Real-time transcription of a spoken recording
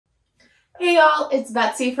Hey y'all, it's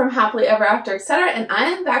Betsy from Happily Ever After Etc. and I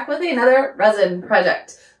am back with another resin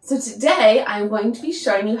project. So today I'm going to be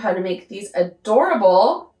showing you how to make these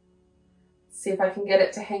adorable, see if I can get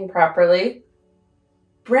it to hang properly,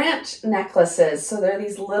 branch necklaces. So they're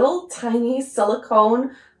these little tiny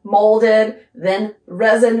silicone molded, then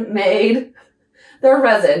resin made. They're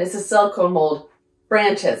resin, it's a silicone mold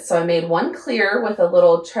branches. So I made one clear with a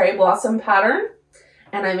little cherry blossom pattern,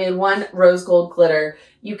 and I made one rose gold glitter.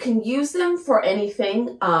 You can use them for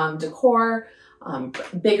anything, decor,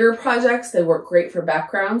 bigger projects. They work great for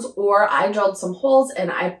backgrounds, or I drilled some holes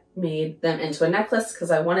and I made them into a necklace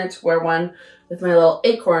because I wanted to wear one with my little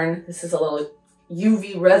acorn. This is a little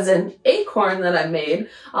UV resin acorn that I made.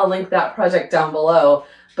 I'll link that project down below,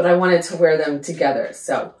 but I wanted to wear them together.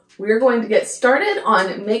 So we're going to get started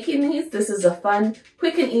on making these. This is a fun,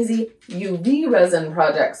 quick and easy UV resin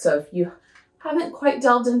project. So if you haven't quite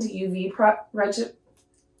delved into UV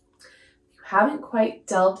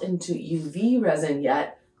resin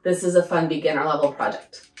yet, this is a fun beginner level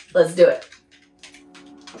project. Let's do it.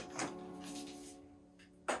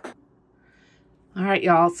 All right,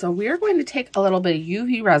 y'all, so we're going to take a little bit of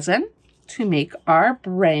UV resin to make our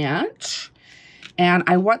branch. And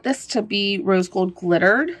I want this to be rose gold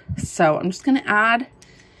glittered. So I'm just gonna add a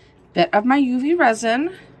bit of my UV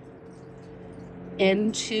resin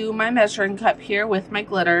into my measuring cup here with my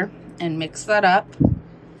glitter and mix that up.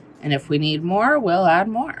 And if we need more, we'll add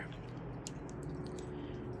more.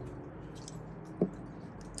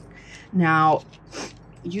 Now,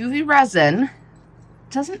 UV resin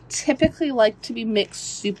doesn't typically like to be mixed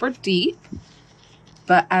super deep,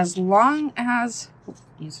 but as long as,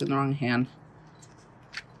 using the wrong hand,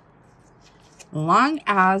 as long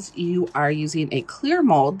as you are using a clear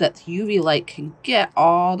mold that the UV light can get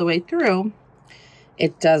all the way through,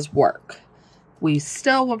 it does work. We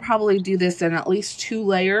still will probably do this in at least 2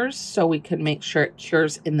 layers so we can make sure it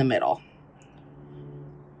cures in the middle.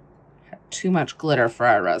 Too much glitter for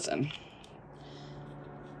our resin.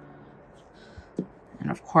 And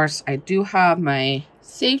of course, I do have my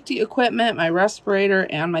safety equipment, my respirator,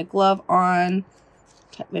 and my glove on.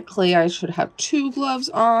 Technically, I should have 2 gloves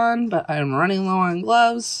on, but I'm running low on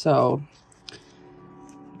gloves, so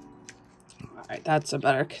all right, that's a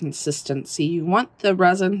better consistency. You want the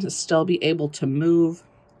resin to still be able to move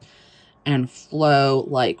and flow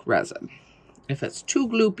like resin. If it's too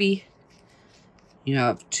gloopy, you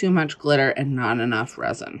have too much glitter and not enough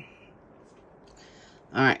resin.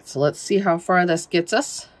 All right, so let's see how far this gets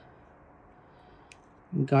us.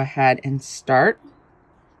 Go ahead and start.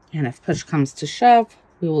 And if push comes to shove,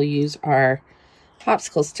 we will use our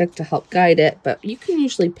popsicle stick to help guide it, but you can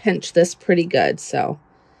usually pinch this pretty good, so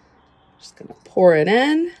just gonna pour it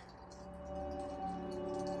in.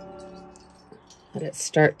 Let it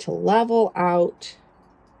start to level out.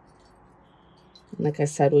 And like I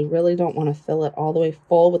said, we really don't want to fill it all the way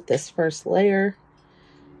full with this first layer.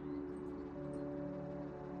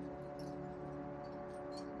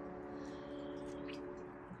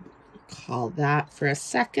 Call that for a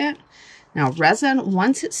second. Now resin,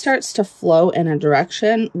 once it starts to flow in a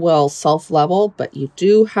direction, will self-level, but you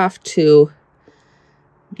do have to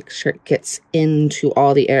make sure it gets into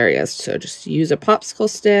all the areas. So just use a popsicle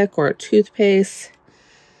stick or a toothpaste.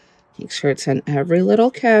 Make sure it's in every little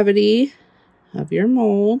cavity of your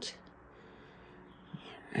mold.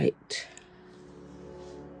 All right.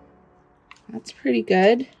 That's pretty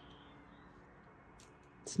good.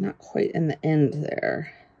 It's not quite in the end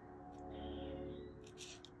there.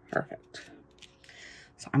 Perfect.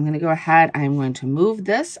 So I'm going to go ahead. I'm going to move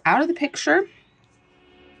this out of the picture.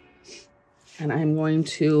 And I'm going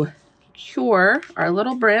to cure our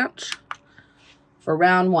little branch for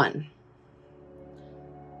round 1.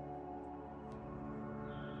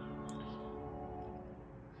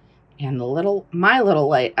 And my little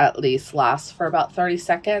light at least lasts for about 30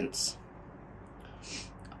 seconds.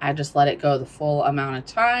 I just let it go the full amount of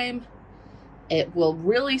time. It will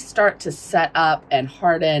really start to set up and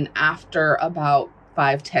harden after about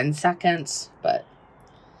 5-10 seconds, but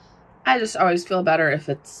I just always feel better if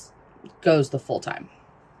it's goes the full time.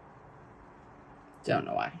 Don't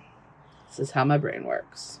know why. This is how my brain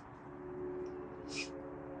works.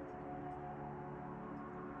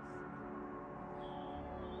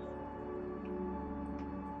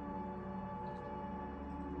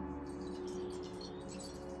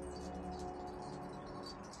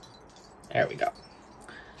 There we go.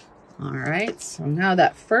 All right, so now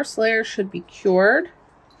that first layer should be cured.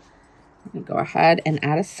 I'm gonna go ahead and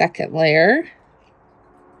add a second layer.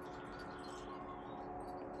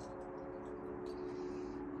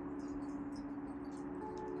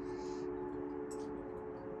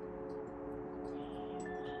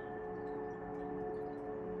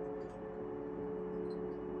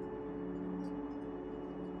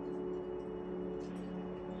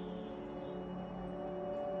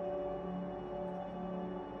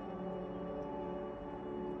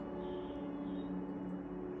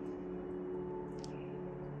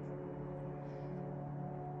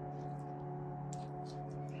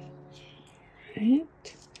 Right.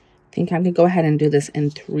 I think I'm going to go ahead and do this in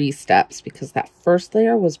 3 steps because that first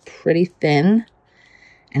layer was pretty thin.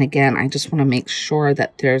 And again, I just want to make sure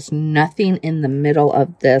that there's nothing in the middle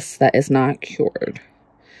of this that is not cured.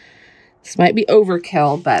 This might be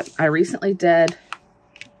overkill, but I recently did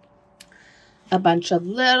a bunch of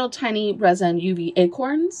little tiny resin UV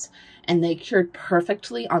acorns and they cured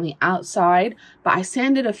perfectly on the outside, but I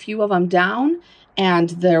sanded a few of them down and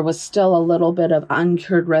there was still a little bit of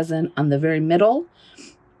uncured resin on the very middle.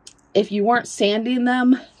 If you weren't sanding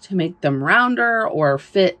them to make them rounder or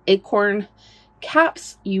fit acorn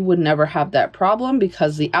caps, you would never have that problem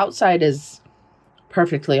because the outside is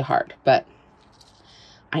perfectly hard. But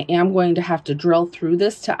I am going to have to drill through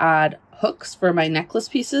this to add hooks for my necklace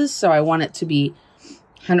pieces, so I want it to be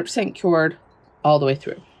 100% cured all the way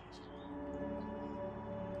through.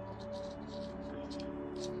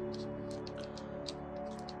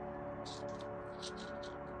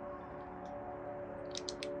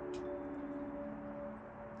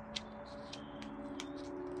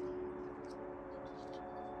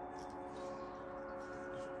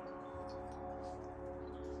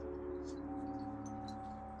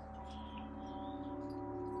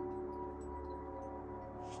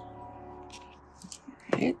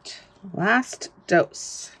 Right, last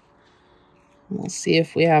dose. We'll see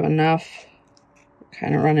if we have enough. We're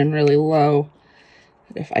kind of running really low.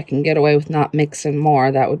 If I can get away with not mixing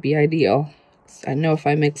more, that would be ideal. I know if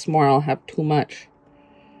I mix more, I'll have too much.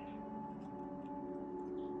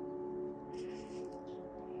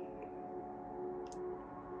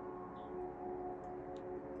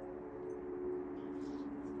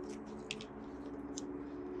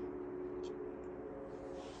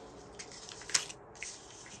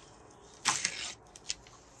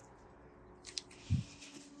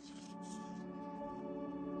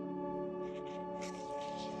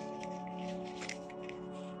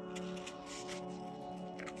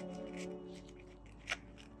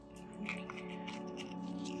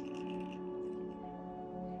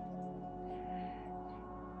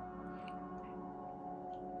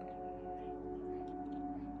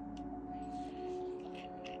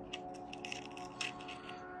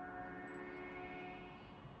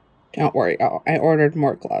 Don't worry, I ordered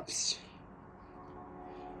more gloves.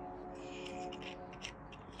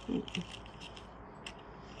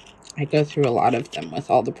 I go through a lot of them with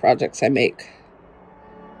all the projects I make.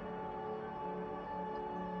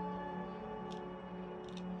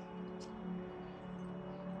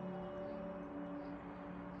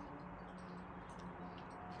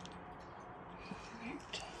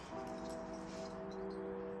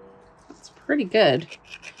 That's pretty good.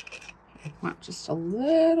 I want just a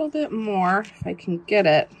little bit more if I can get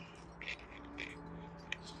it.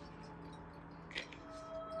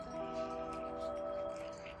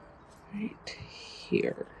 Right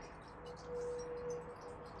here.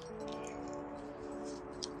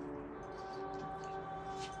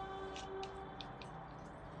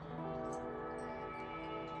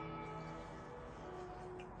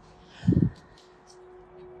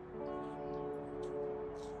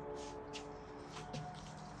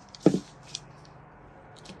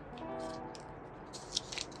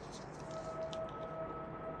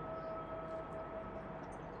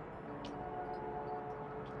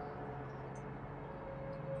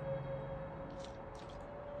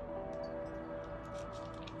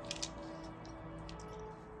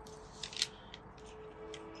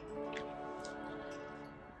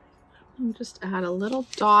 And just add a little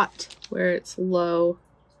dot where it's low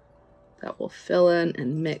that will fill in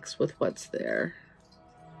and mix with what's there.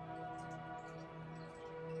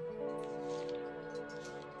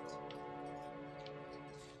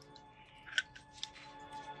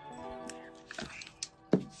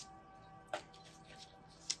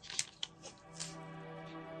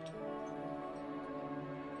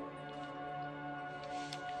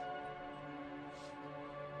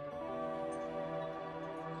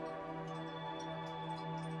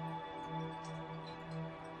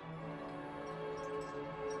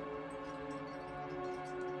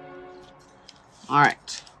 All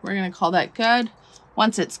right, we're gonna call that good.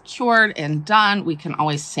 Once it's cured and done, we can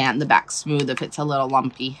always sand the back smooth if it's a little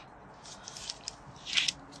lumpy.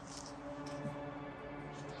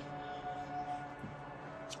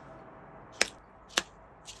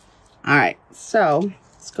 All right, so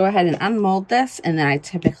let's go ahead and unmold this, and then I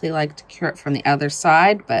typically like to cure it from the other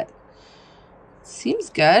side, but it seems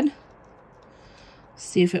good.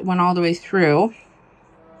 See if it went all the way through.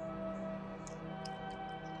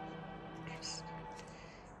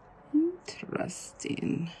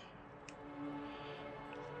 Interesting.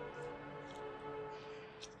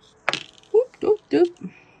 Doop, doop,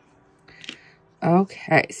 doop.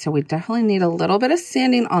 Okay, so we definitely need a little bit of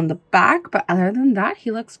sanding on the back, but other than that, he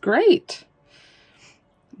looks great.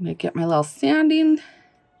 I'm gonna get my little sanding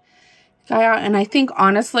guy out, and I think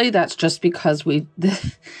honestly that's just because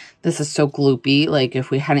this is so gloopy. Like if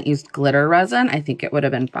we hadn't used glitter resin, I think it would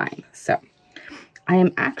have been fine. So I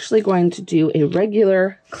am actually going to do a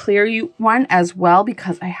regular clear one as well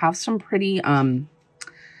because I have some pretty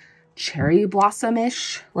cherry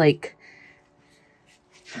blossom-ish, like,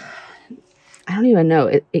 I don't even know.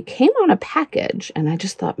 It came on a package, and I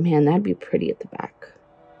just thought, man, that'd be pretty at the back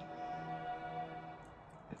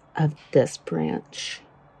of this branch.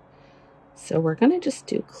 So we're going to just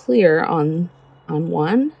do clear on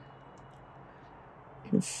one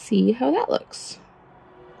and see how that looks.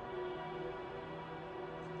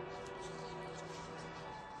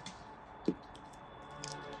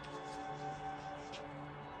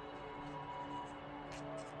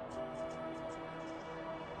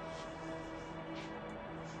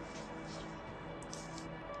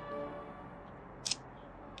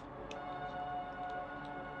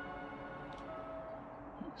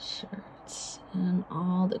 Shirts and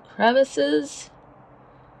all the crevices.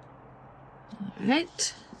 All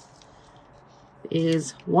right,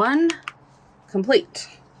 phase one complete.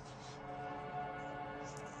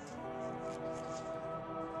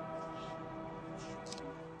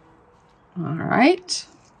 All right.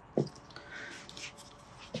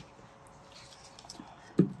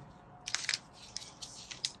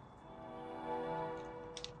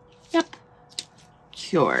 Yep,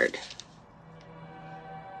 cured.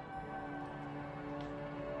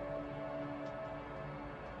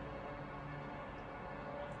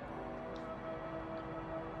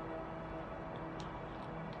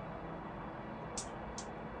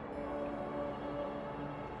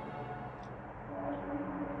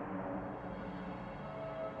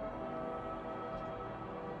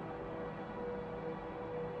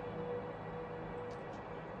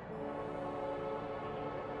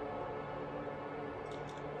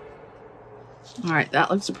 All right, that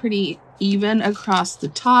looks pretty even across the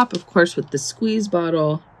top. Of course, with the squeeze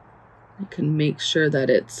bottle, I can make sure that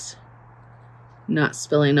it's not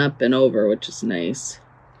spilling up and over, which is nice.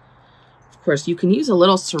 Of course, you can use a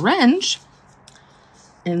little syringe.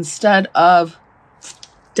 Instead of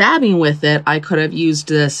dabbing with it, I could have used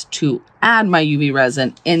this to add my UV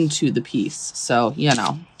resin into the piece. So, you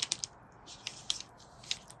know.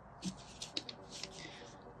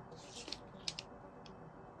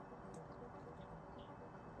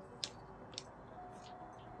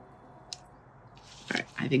 All right,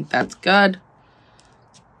 I think that's good.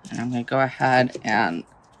 And I'm going to go ahead and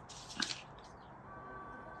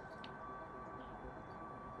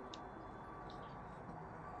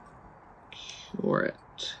cure it.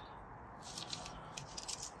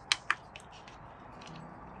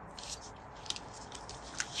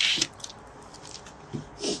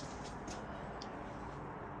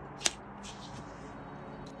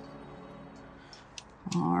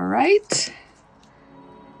 All right.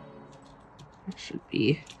 That should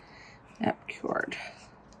be, yep, cured.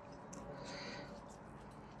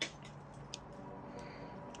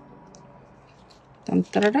 Dun,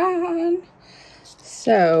 dun, dun, dun.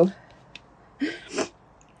 So,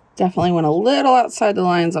 definitely went a little outside the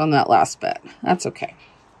lines on that last bit. That's okay.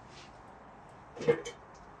 Let's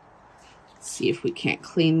see if we can't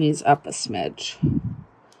clean these up a smidge.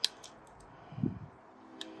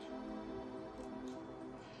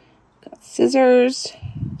 Got scissors.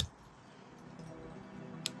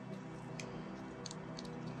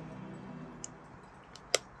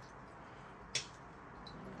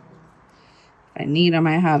 If I need them,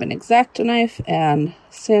 I have an X-Acto knife and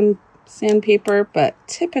sandpaper, but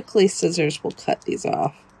typically scissors will cut these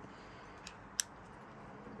off.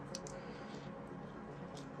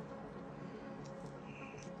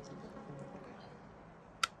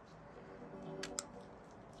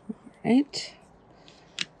 All right,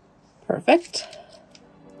 perfect.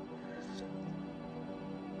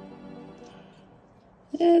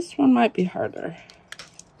 This one might be harder.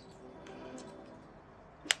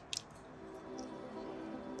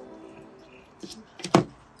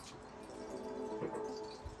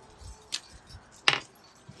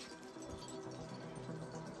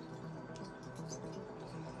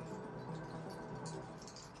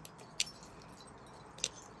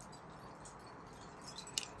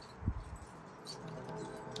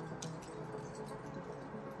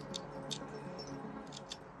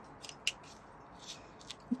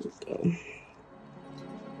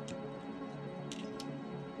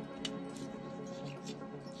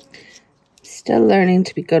 Still learning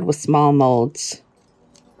to be good with small molds.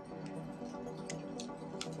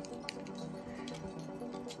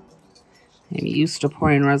 I'm used to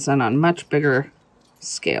pouring resin on much bigger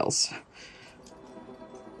scales.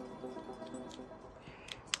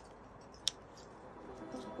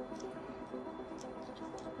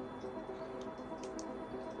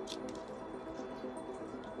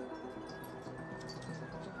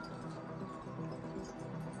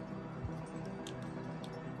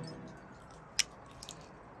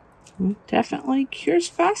 Definitely cures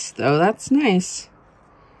fast though, that's nice.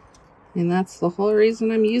 And that's the whole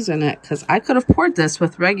reason I'm using it, because I could have poured this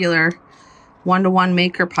with regular 1-to-1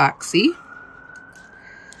 maker epoxy,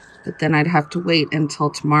 but then I'd have to wait until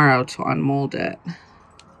tomorrow to unmold it.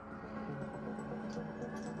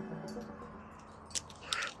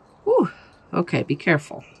 Whew. Okay, be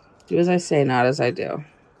careful. Do as I say, not as I do.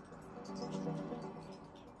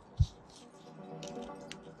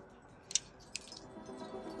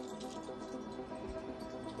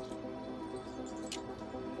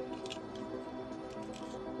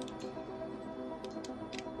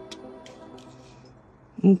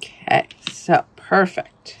 Okay, so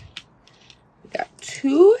perfect. We got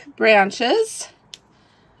 2 branches.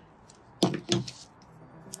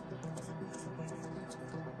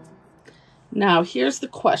 Now, here's the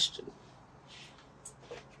question.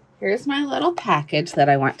 Here's my little package that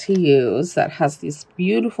I want to use that has these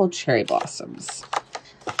beautiful cherry blossoms.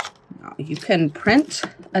 Now, you can print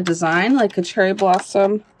a design like a cherry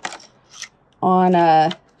blossom on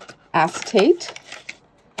a acetate.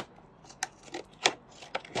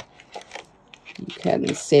 You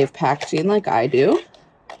can save packaging like I do.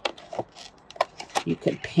 You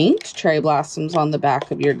could paint cherry blossoms on the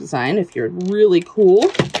back of your design if you're really cool.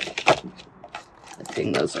 I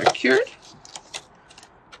think those are cured.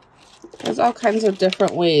 There's all kinds of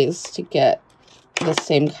different ways to get the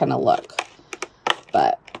same kind of look.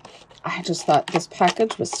 But I just thought this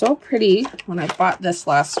package was so pretty when I bought this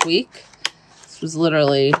last week. This was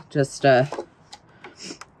literally just a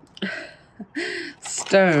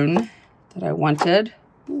stone that I wanted.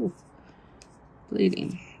 Ooh,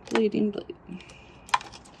 bleeding, bleeding, bleeding.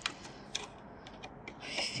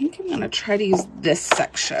 I think I'm gonna try to use this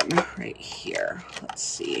section right here. Let's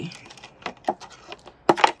see.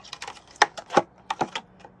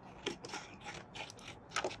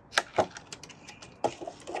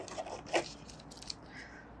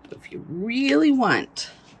 If you really want,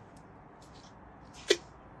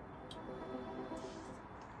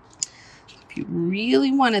 if you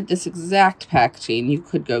really wanted this exact packaging, you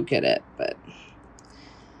could go get it, but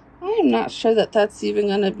I am not sure that that's even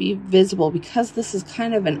going to be visible because this is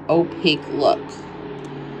kind of an opaque look.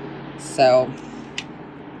 So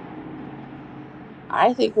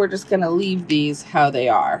I think we're just going to leave these how they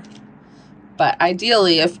are. But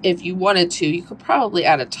ideally, if you wanted to, you could probably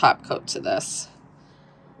add a top coat to this.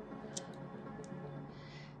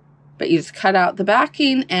 But you just cut out the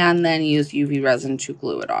backing and then use UV resin to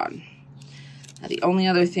glue it on. Now, the only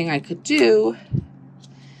other thing I could do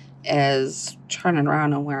is turn it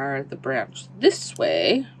around and wear the branch this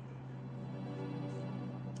way.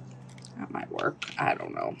 That might work. I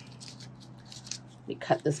don't know. Let me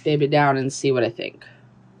cut this baby down and see what I think.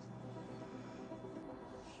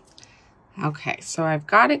 Okay, so I've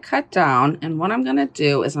got it cut down, and what I'm going to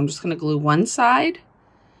do is I'm just going to glue one side.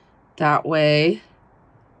 That way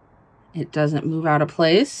it doesn't move out of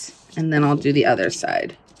place, and then I'll do the other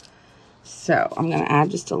side. So I'm going to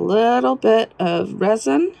add just a little bit of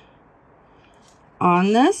resin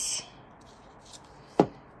on this.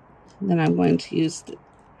 And then I'm going to use the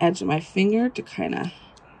edge of my finger to kind of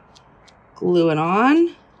glue it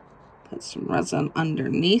on. Put some resin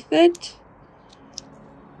underneath it.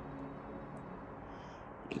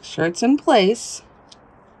 Make sure it's in place.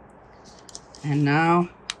 And now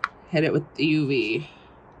hit it with the UV.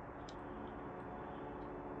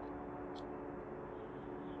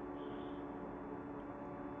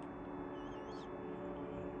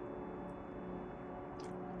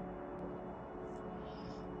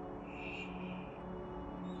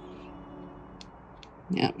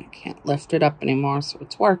 Yep, I can't lift it up anymore, so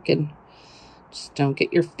it's working. Just don't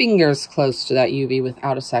get your fingers close to that UV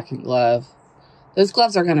without a second glove. Those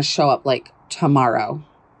gloves are going to show up like tomorrow.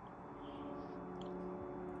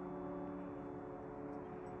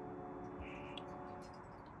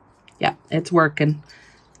 Yeah, it's working.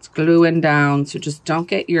 It's gluing down, so just don't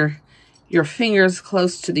get your fingers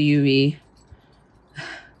close to the UV.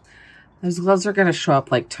 Those gloves are going to show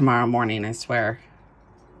up like tomorrow morning, I swear.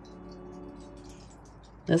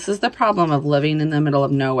 This is the problem of living in the middle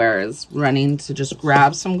of nowhere, is running to just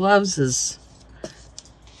grab some gloves is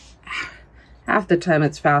half the time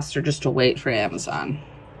it's faster just to wait for Amazon.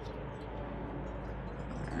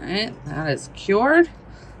 All right, that is cured.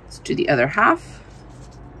 Let's do the other half.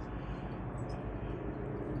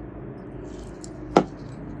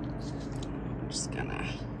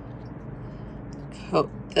 coat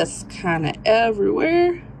this kind of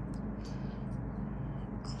everywhere,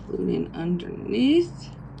 including underneath.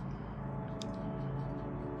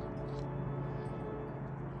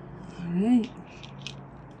 All right.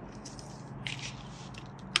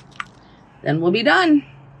 Then we'll be done.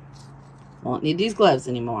 Won't need these gloves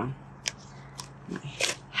anymore.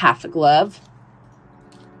 Half a glove.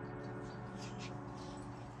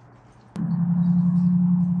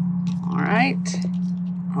 All right,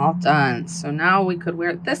 all done. So now we could wear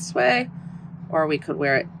it this way, or we could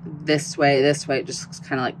wear it this way. This way it just looks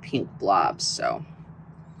kind of like pink blobs. So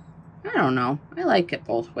I don't know. I like it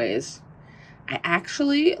both ways. I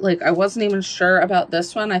actually, I wasn't even sure about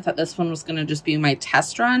this one. I thought this one was going to just be my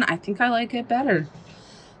test run. I think I like it better.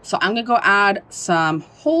 So I'm going to go add some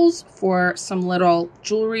holes for some little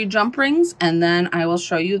jewelry jump rings, and then I will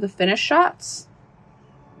show you the finished shots.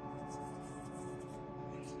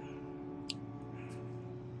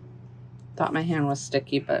 Thought my hand was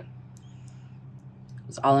sticky, but it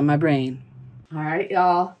was all in my brain. All right,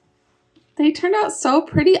 y'all. They turned out so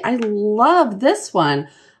pretty. I love this one.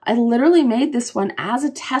 I literally made this one as a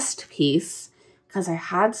test piece because I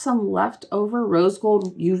had some leftover rose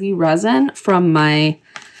gold UV resin from my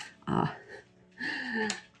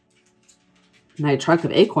my truck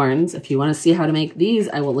of acorns. If you want to see how to make these,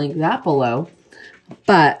 I will link that below.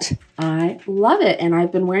 But I love it, and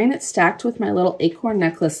I've been wearing it stacked with my little acorn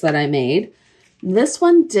necklace that I made. This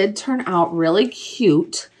one did turn out really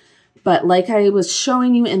cute, but like I was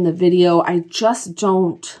showing you in the video, I just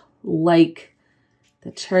don't like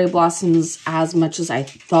the cherry blossoms as much as I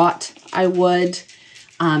thought I would,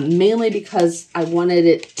 mainly because I wanted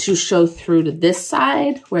it to show through to this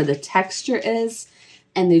side where the texture is,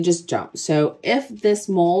 and they just don't. So if this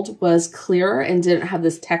mold was clearer and didn't have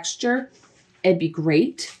this texture, it'd be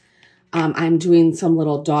great. I'm doing some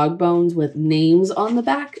little dog bones with names on the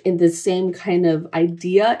back in the same kind of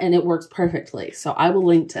idea, and it works perfectly. So I will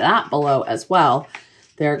link to that below as well.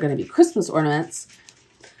 They're going to be Christmas ornaments.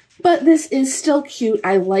 But this is still cute.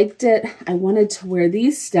 I liked it. I wanted to wear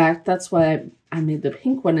these stacked. That's why I made the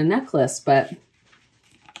pink one a necklace. But,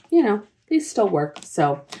 you know, these still work.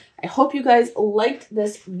 So I hope you guys liked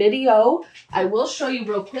this video. I will show you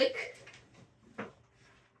real quick.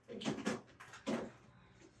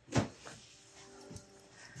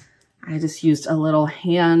 I just used a little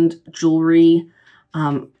hand jewelry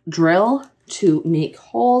drill to make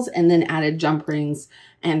holes, and then added jump rings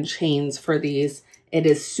and chains for these. It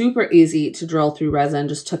is super easy to drill through resin,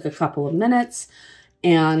 just took a couple of minutes,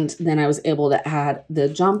 and then I was able to add the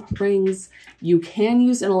jump rings. You can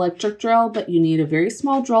use an electric drill, but you need a very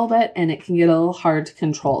small drill bit, and it can get a little hard to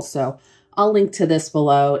control. So I'll link to this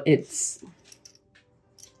below. It's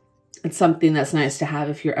something that's nice to have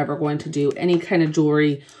if you're ever going to do any kind of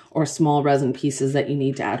jewelry or small resin pieces that you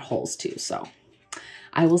need to add holes to. So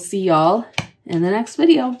I will see y'all in the next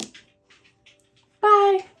video.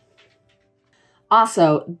 Bye.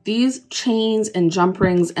 Also, these chains and jump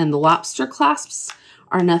rings and the lobster clasps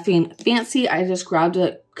are nothing fancy. I just grabbed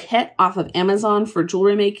a kit off of Amazon for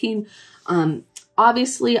jewelry making.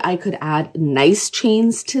 Obviously, I could add nice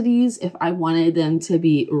chains to these if I wanted them to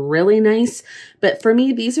be really nice. But for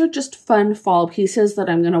me, these are just fun fall pieces that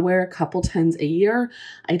I'm going to wear a couple times a year.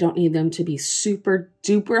 I don't need them to be super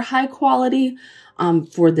duper high quality.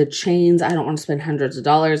 For the chains, I don't want to spend hundreds of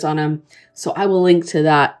dollars on them. So I will link to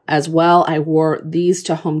that as well. I wore these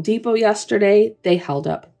to Home Depot yesterday. They held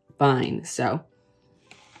up fine. So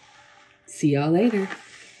see y'all later.